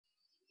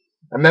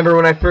I remember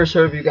when I first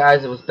heard of you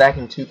guys, it was back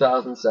in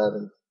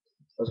 2007.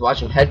 I was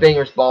watching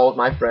Headbangers Ball with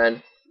my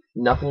friend.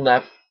 Nothing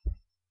Left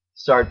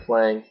started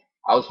playing.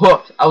 I was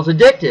hooked. I was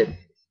addicted.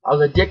 I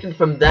was addicted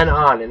from then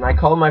on, and I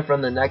called my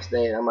friend the next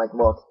day, and I'm like,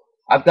 look,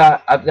 I've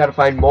got to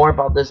find more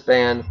about this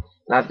band,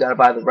 and I've got to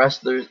buy the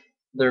rest of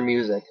their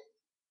music.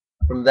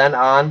 From then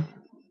on,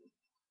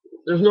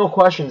 there's no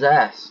questions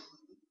asked.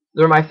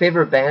 They're my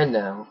favorite band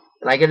now,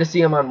 and I get to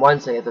see them on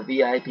Wednesday at the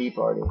VIP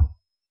party,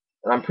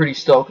 and I'm pretty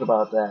stoked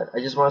about that. I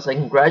just want to say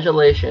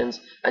congratulations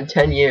on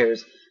 10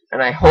 years,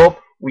 and I hope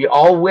we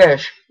all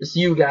wish to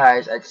see you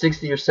guys at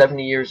 60 or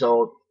 70 years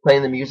old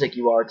playing the music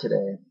you are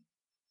today.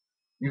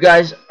 You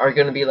guys are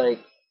going to be like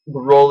the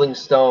Rolling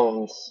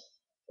Stones,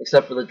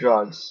 except for the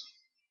drugs,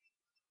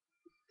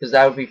 because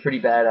that would be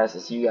pretty badass to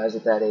see you guys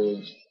at that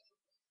age,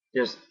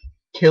 just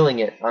killing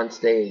it on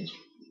stage.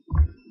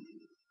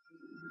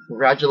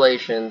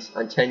 Congratulations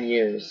on 10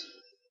 years.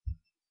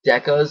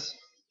 Decas,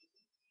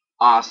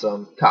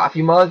 awesome.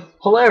 Coffee mug,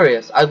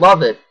 hilarious. I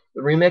love it.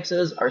 The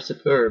remixes are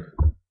superb.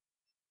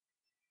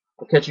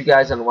 I'll catch you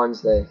guys on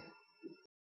Wednesday.